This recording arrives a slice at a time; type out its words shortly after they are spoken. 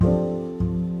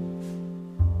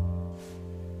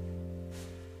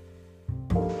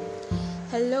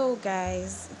Hello,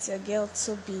 guys, it's your girl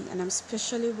Toby, and I'm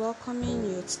specially welcoming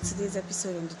you to today's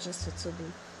episode on the Just for Toby.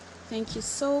 Thank you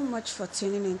so much for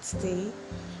tuning in today.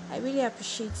 I really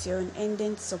appreciate your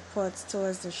unending support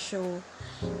towards the show.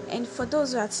 And for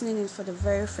those who are tuning in for the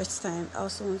very first time, I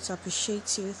also want to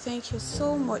appreciate you. Thank you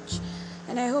so much,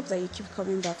 and I hope that you keep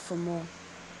coming back for more.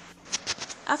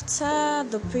 After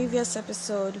the previous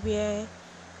episode where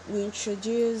we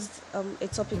introduced a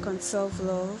topic on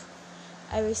self-love,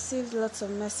 I received lots of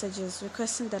messages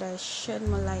requesting that I shed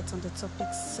more light on the topic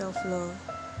self-love.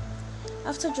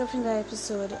 After dropping that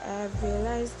episode, I have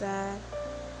realized that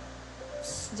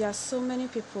there are so many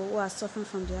people who are suffering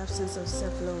from the absence of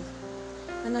self-love.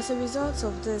 And as a result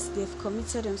of this, they've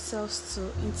committed themselves to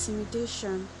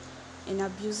intimidation in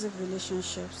abusive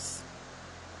relationships.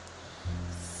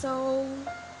 So,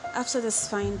 after this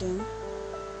finding,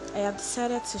 I have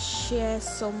decided to share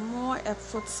some more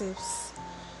helpful tips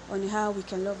on how we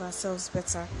can love ourselves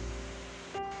better.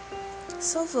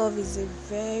 Self-love is a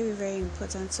very, very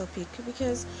important topic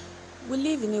because we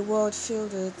live in a world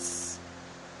filled with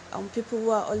people who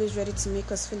are always ready to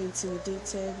make us feel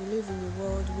intimidated. We live in a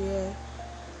world where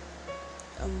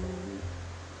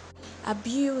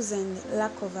abuse and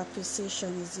lack of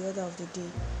appreciation is the order of the day.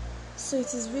 So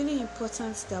it is really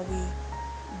important that we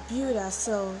build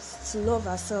ourselves to love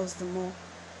ourselves the more.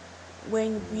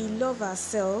 When we love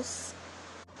ourselves,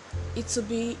 it will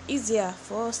be easier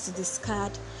for us to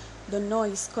discard the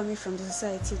noise coming from the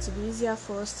society. It will be easier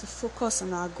for us to focus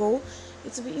on our goal.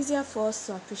 It will be easier for us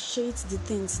to appreciate the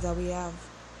things that we have.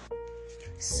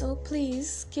 So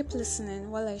please keep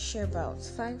listening while I share about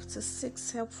 5 to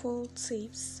 6 helpful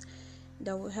tips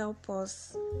that will help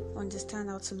us understand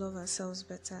how to love ourselves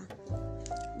better.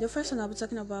 The first one I'll be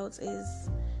talking about is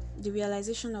the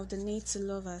realization of the need to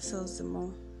love ourselves the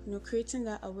more. Creating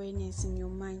that awareness in your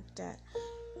mind that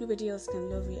nobody else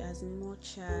can love you as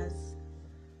much as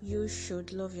you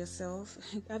should love yourself.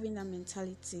 Having that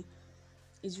mentality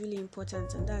is really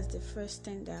important, and that's the first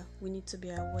thing that we need to be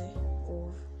aware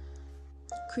of.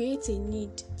 Create a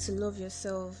need to love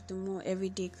yourself the more every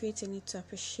day. Create a need to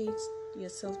appreciate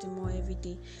yourself the more every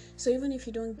day. So even if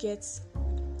you don't get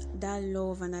that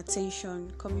love and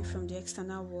attention coming from the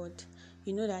external world,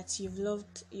 you know that you've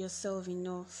loved yourself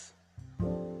enough.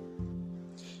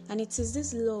 And it is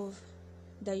this love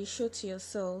that you show to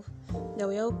yourself that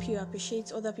will help you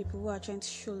appreciate other people who are trying to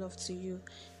show love to you.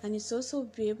 And it's also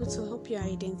be able to help you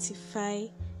identify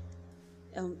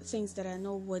things that are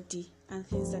not worthy and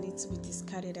things that need to be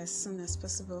discarded as soon as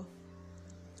possible.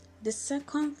 The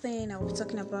second thing I was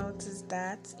talking about is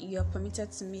that you are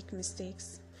permitted to make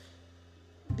mistakes.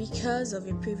 Because of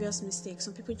a previous mistake,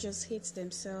 some people just hate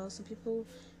themselves. Some people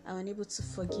are unable to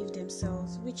forgive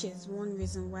themselves, which is one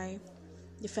reason why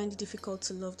they find it difficult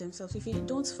to love themselves. If you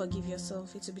don't forgive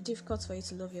yourself, it will be difficult for you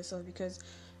to love yourself because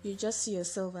you just see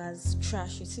yourself as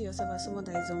trash. You see yourself as someone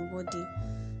that is unworthy.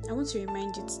 I want to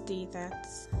remind you today that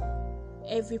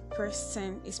every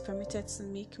person is permitted to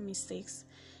make mistakes.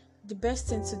 The best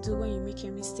thing to do when you make a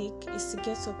mistake is to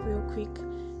get up real quick,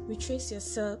 retrace your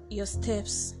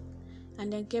steps,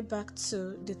 and then get back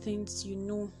to the things you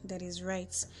know that is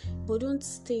right. But don't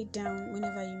stay down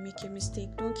whenever you make a mistake.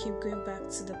 Don't keep going back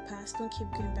to the past. Don't keep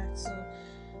going back to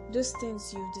those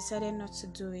things you've decided not to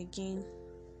do again.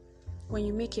 When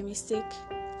you make a mistake,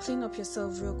 clean up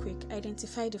yourself real quick.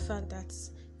 Identify the fact that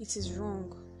it is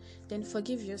wrong. Then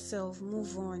forgive yourself,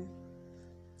 move on,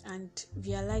 and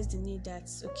realize the need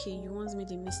that, okay, you once made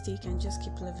a mistake and just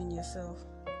keep loving yourself.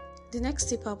 The next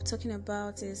tip I'll be talking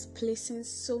about is placing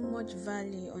so much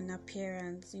value on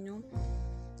appearance.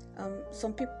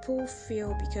 Some people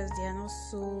feel because they are not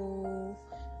so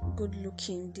good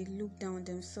looking, they look down on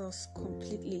themselves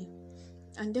completely.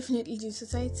 And definitely the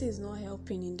society is not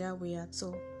helping in that way at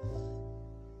all.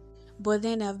 But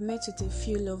then I've met with a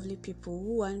few lovely people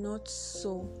who are not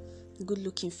so good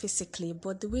looking physically,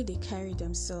 but the way they carry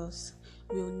themselves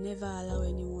will never allow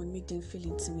anyone make them feel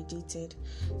intimidated.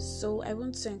 So I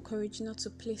want to encourage you not to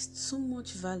place too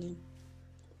much value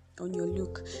on your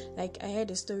look. Like I heard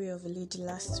a story of a lady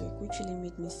last week which really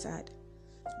made me sad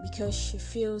because she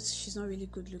feels she's not really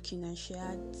good looking and she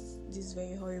had these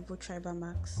very horrible tribal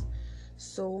marks.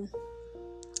 So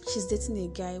she's dating a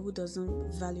guy who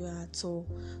doesn't value her at all,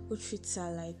 who treats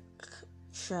her like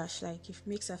trash, like it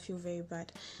makes her feel very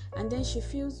bad. And then she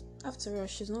feels, after all,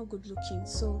 she's not good looking,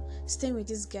 so staying with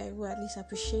this guy who at least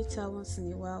appreciates her once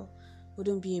in a while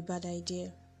wouldn't be a bad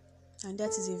idea. And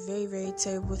that is a very, very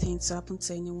terrible thing to happen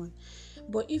to anyone.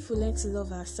 But if we learn to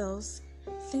love ourselves,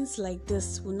 things like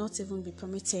this will not even be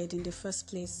permitted in the first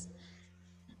place.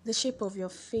 The shape of your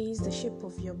face, the shape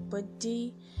of your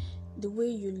body, the way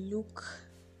you look,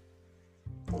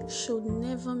 should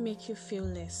never make you feel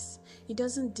less. It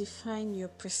doesn't define your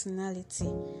personality.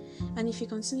 And if you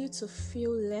continue to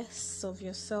feel less of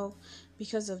yourself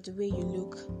because of the way you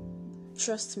look,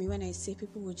 trust me when I say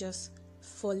people will just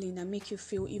fall in and make you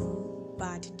feel even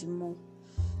bad the more.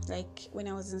 Like when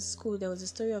I was in school, there was a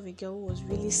story of a girl who was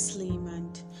really slim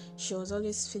and she was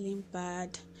always feeling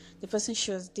bad. The person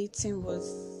she was dating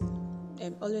was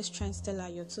always trying to tell her,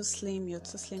 you're too slim,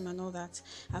 and all that.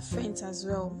 Her friends as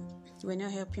well were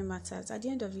not helping matters. At the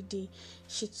end of the day,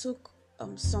 she took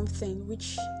something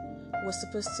which was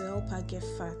supposed to help her get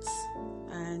fat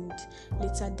and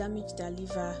later damaged her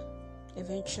liver,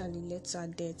 eventually led to her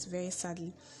death, very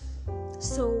sadly.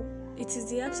 So it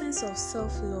is the absence of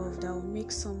self-love that will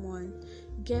make someone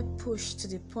get pushed to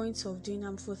the point of doing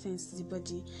harmful things to the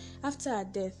body. After her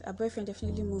death, her boyfriend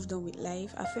definitely moved on with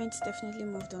life. Her friends definitely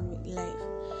moved on with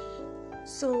life.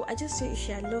 So I just feel if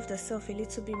she had loved herself a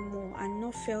little bit more and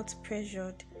not felt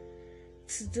pressured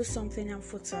to do something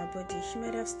harmful to her body, she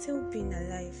might have still been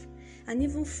alive and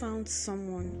even found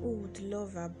someone who would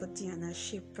love her body and her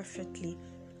shape perfectly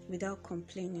without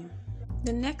complaining.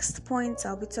 The next point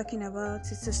I'll be talking about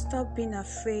is to stop being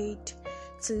afraid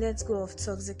to let go of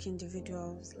toxic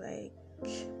individuals. Like,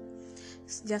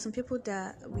 there are some people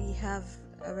that we have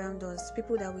around us,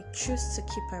 people that we choose to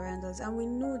keep around us, and we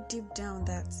know deep down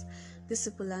that these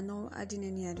people are not adding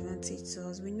any advantage to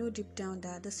us. We know deep down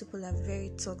that these people are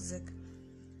very toxic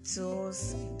to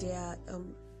us. They are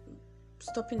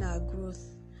stopping our growth,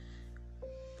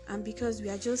 and because we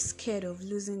are just scared of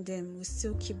losing them, we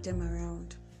still keep them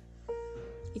around.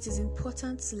 It is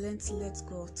important to learn to let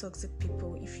go of toxic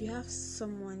people. If you have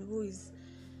someone who is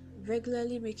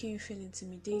regularly making you feel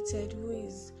intimidated, who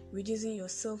is reducing your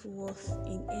self-worth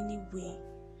in any way,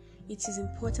 it is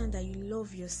important that you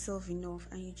love yourself enough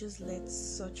and you just let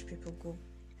such people go.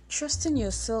 Trusting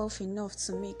yourself enough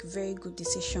to make very good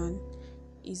decisions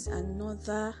is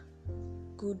another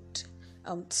good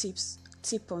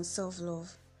tip on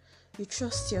self-love. You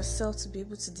trust yourself to be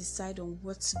able to decide on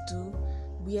what to do,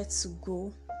 where to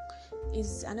go.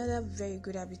 Is another very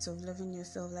good habit of loving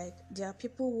yourself. Like, there are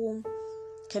people who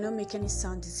cannot make any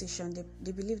sound decision.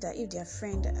 They believe that if their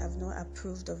friend have not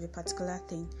approved of a particular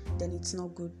thing, then it's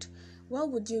not good. Why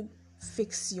would you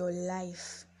fix your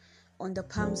life on the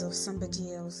palms of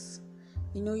somebody else?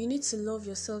 You need to love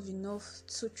yourself enough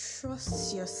to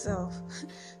trust yourself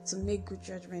to make good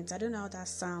judgments. I don't know how that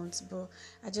sounds, but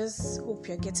I just hope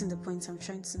you're getting the point I'm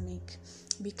trying to make.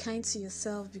 Be kind to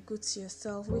yourself, be good to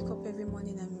yourself. Wake up every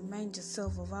morning and remind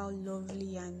yourself of how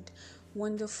lovely and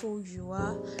wonderful you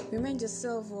are. Remind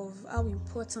yourself of how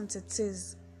important it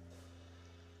is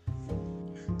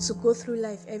to go through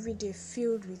life every day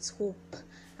filled with hope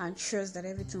and trust that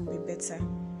everything will be better.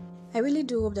 I really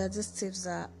do hope that these tips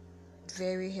are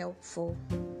very helpful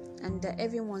and that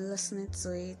everyone listening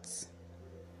to it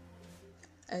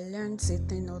learned a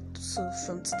thing or two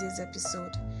from today's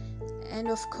episode. And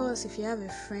of course, if you have a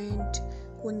friend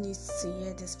who needs to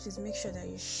hear this, please make sure that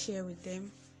you share with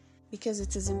them, because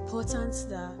it is important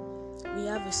that we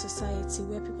have a society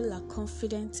where people are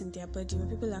confident in their body, where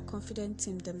people are confident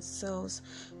in themselves,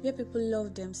 where people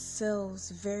love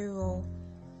themselves very well.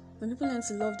 When people learn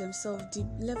to love themselves, the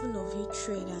level of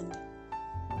hatred and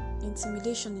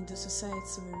intimidation in the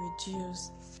society will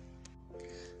reduce.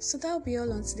 So that'll be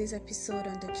all on today's episode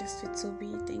on the Just with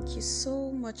Toby. Thank you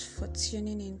so much for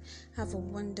tuning in. Have a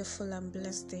wonderful and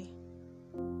blessed day.